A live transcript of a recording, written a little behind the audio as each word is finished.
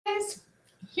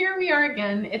Here we are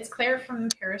again. It's Claire from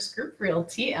Paris Group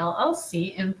Realty,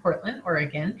 LLC in Portland,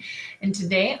 Oregon. And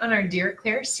today on our Dear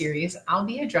Claire series, I'll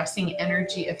be addressing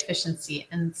energy efficiency.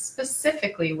 And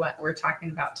specifically what we're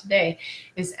talking about today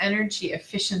is energy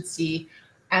efficiency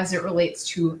as it relates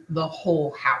to the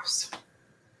whole house.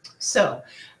 So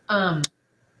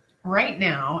right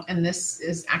now, and this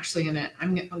is actually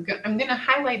I'm gonna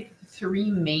highlight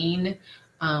three main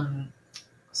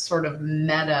sort of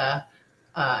meta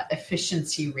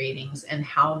efficiency ratings and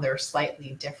how they're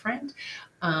slightly different.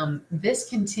 This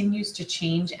continues to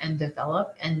change and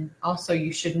develop. And also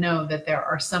you should know that there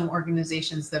are some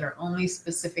organizations that are only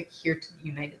specific here to the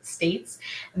United States.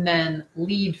 And then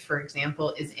LEED, for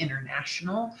example, is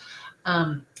international.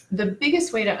 The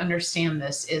biggest way to understand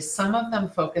this is some of them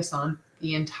focus on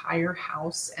the entire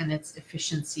house and its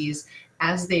efficiencies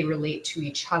as they relate to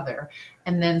each other.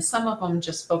 And then some of them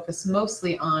just focus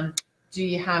mostly on, do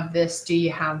you have this? Do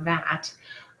you have that?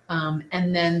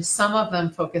 And then some of them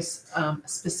focus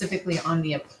specifically on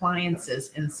the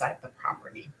appliances inside the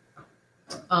property.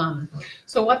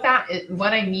 So what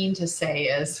I mean to say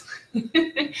is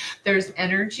there's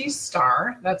Energy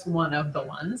Star, that's one of the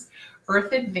ones.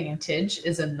 Earth Advantage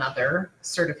is another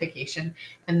certification,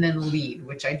 and then LEED,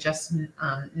 which I just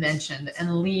mentioned.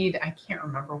 And LEED, I can't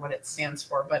remember what it stands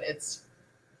for, but it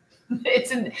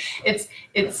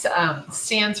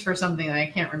stands for something that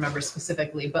I can't remember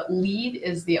specifically, but LEED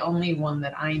is the only one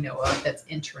that I know of that's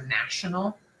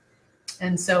international.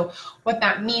 And so what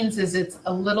that means is it's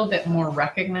a little bit more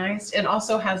recognized. It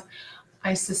also has,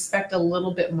 I suspect, a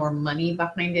little bit more money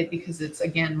behind it because it's,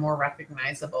 again, more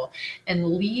recognizable. And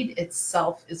LEED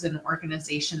itself is an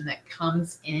organization that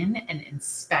comes in and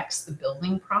inspects the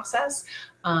building process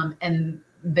and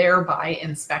thereby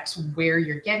inspects where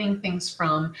you're getting things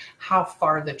from, how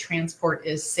far the transport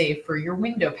is, say, for your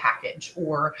window package,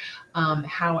 or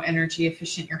how energy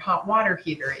efficient your hot water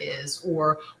heater is,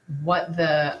 or what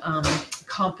the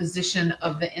composition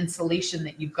of the insulation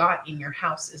that you've got in your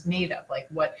house is made of, like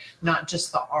what, not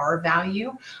just the R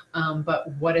value, but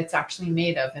what it's actually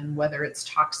made of and whether it's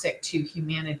toxic to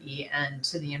humanity and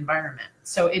to the environment.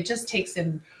 So it just takes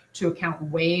into account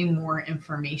way more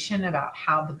information about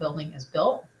how the building is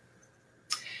built.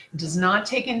 It does not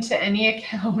take into any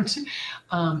account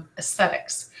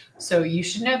aesthetics. So you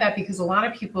should know that, because a lot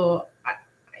of people,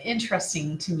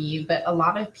 interesting to me, but a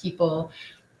lot of people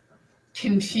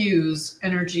confuse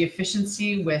energy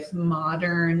efficiency with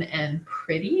modern and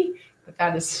pretty, but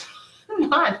that is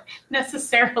not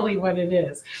necessarily what it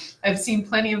is. I've seen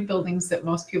plenty of buildings that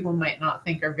most people might not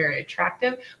think are very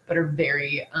attractive, but are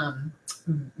very,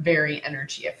 very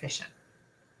energy efficient.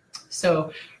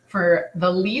 So for the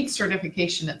LEED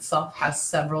certification itself has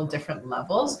several different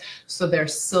levels. So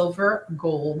there's silver,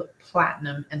 gold,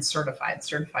 platinum, and certified.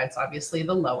 Certified's obviously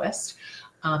the lowest.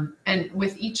 And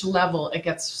with each level, it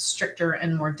gets stricter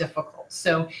and more difficult.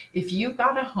 So if you've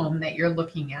got a home that you're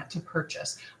looking at to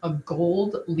purchase, a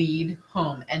gold LEED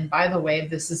home, and by the way,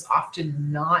 this is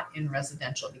often not in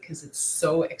residential because it's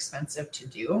so expensive to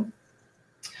do.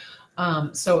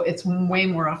 So it's way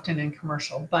more often in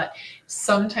commercial, but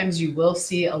sometimes you will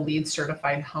see a LEED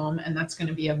certified home, and that's going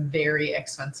to be a very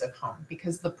expensive home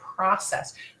because the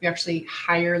process, you actually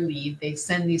hire LEED. They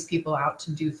send these people out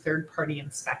to do third-party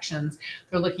inspections.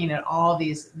 They're looking at all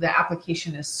these, the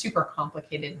application is super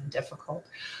complicated and difficult.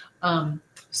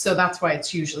 So that's why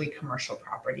it's usually commercial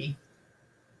property.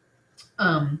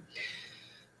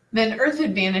 Then Earth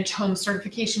Advantage home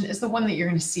certification is the one that you're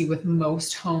going to see with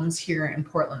most homes here in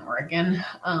Portland, Oregon.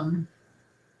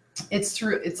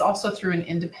 It's also through an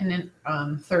independent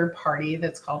third party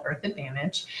that's called Earth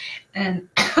Advantage. And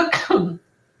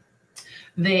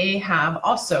they have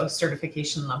also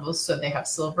certification levels. So they have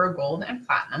silver, gold, and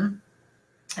platinum.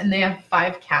 And they have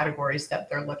 5 categories that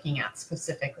they're looking at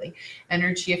specifically: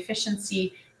 energy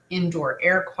efficiency, indoor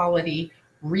air quality,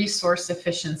 resource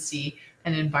efficiency,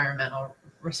 and environmental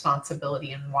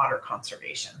responsibility and water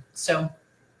conservation. So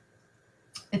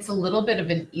it's a little bit of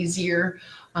an easier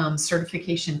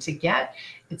certification to get.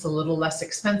 It's a little less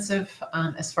expensive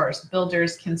as far as the builder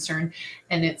is concerned,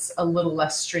 and it's a little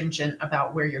less stringent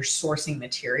about where you're sourcing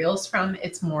materials from.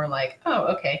 It's more like, oh,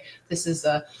 okay, this is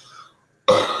a,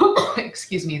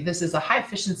 excuse me, this is a high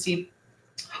efficiency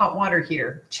hot water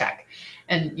heater, check.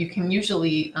 And you can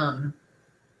usually,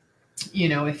 you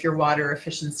know, if your water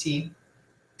efficiency,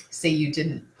 say you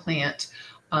didn't plant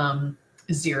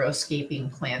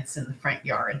xeriscaping plants in the front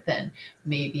yard, then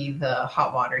maybe the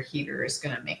hot water heater is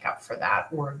going to make up for that,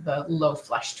 or the low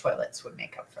flush toilets would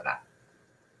make up for that.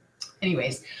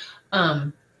 Anyways,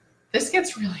 This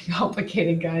gets really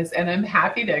complicated, guys, and I'm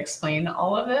happy to explain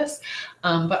all of this.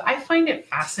 But I find it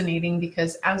fascinating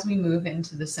because as we move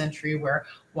into the century where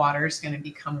water is going to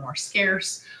become more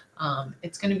scarce,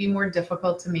 it's going to be more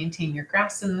difficult to maintain your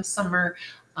grass in the summer.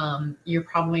 You're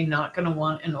probably not going to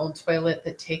want an old toilet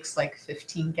that takes like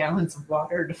 15 gallons of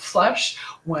water to flush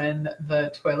when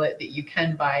the toilet that you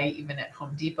can buy even at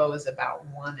Home Depot is about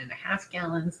 1.5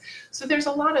 gallons. So there's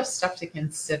a lot of stuff to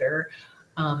consider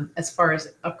as far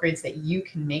as upgrades that you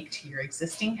can make to your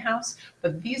existing house,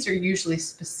 but these are usually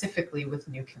specifically with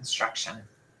new construction.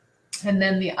 And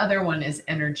then the other one is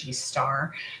Energy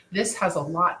Star. This has a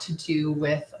lot to do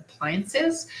with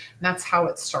appliances. And that's how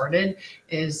it started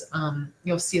is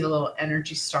you'll see the little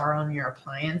Energy Star on your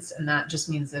appliance, and that just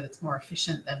means that it's more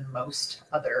efficient than most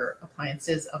other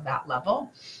appliances of that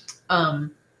level.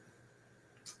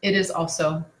 It is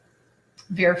also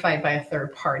verified by a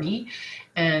third party,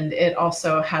 and it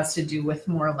also has to do with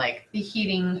more like the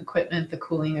heating equipment, the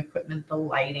cooling equipment, the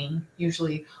lighting.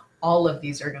 Usually all of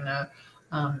these are going to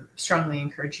strongly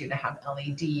encourage you to have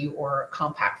LED or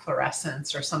compact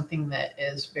fluorescence or something that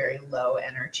is very low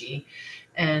energy.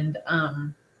 And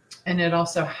it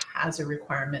also has a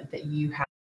requirement that you have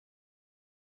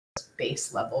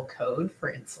base level code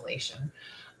for insulation.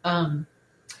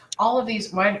 All of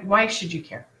these, why should you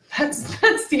care?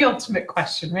 That's the ultimate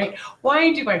question, right?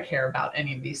 Why do I care about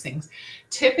any of these things?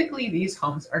 Typically, these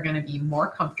homes are going to be more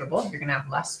comfortable. You're going to have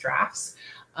less drafts.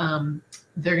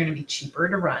 They're going to be cheaper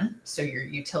to run, so your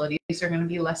utilities are going to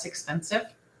be less expensive,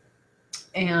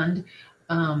 and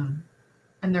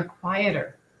they're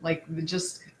quieter. Like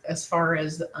just as far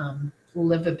as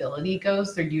livability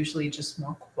goes, they're usually just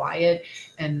more quiet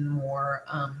and more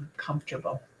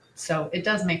comfortable. So it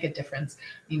does make a difference.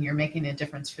 I mean, you're making a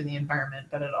difference for the environment,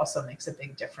 but it also makes a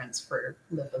big difference for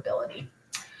livability.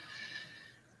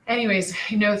 Anyways,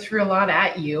 I threw a lot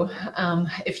at you.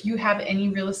 If you have any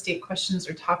real estate questions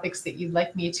or topics that you'd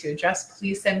like me to address,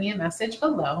 please send me a message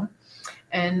below.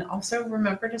 And also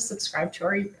remember to subscribe to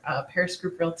our Paris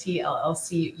Group Realty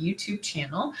LLC YouTube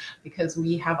channel, because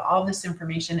we have all this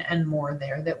information and more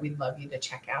there that we'd love you to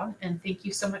check out. And thank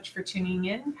you so much for tuning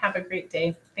in. Have a great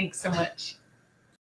day. Thanks so much.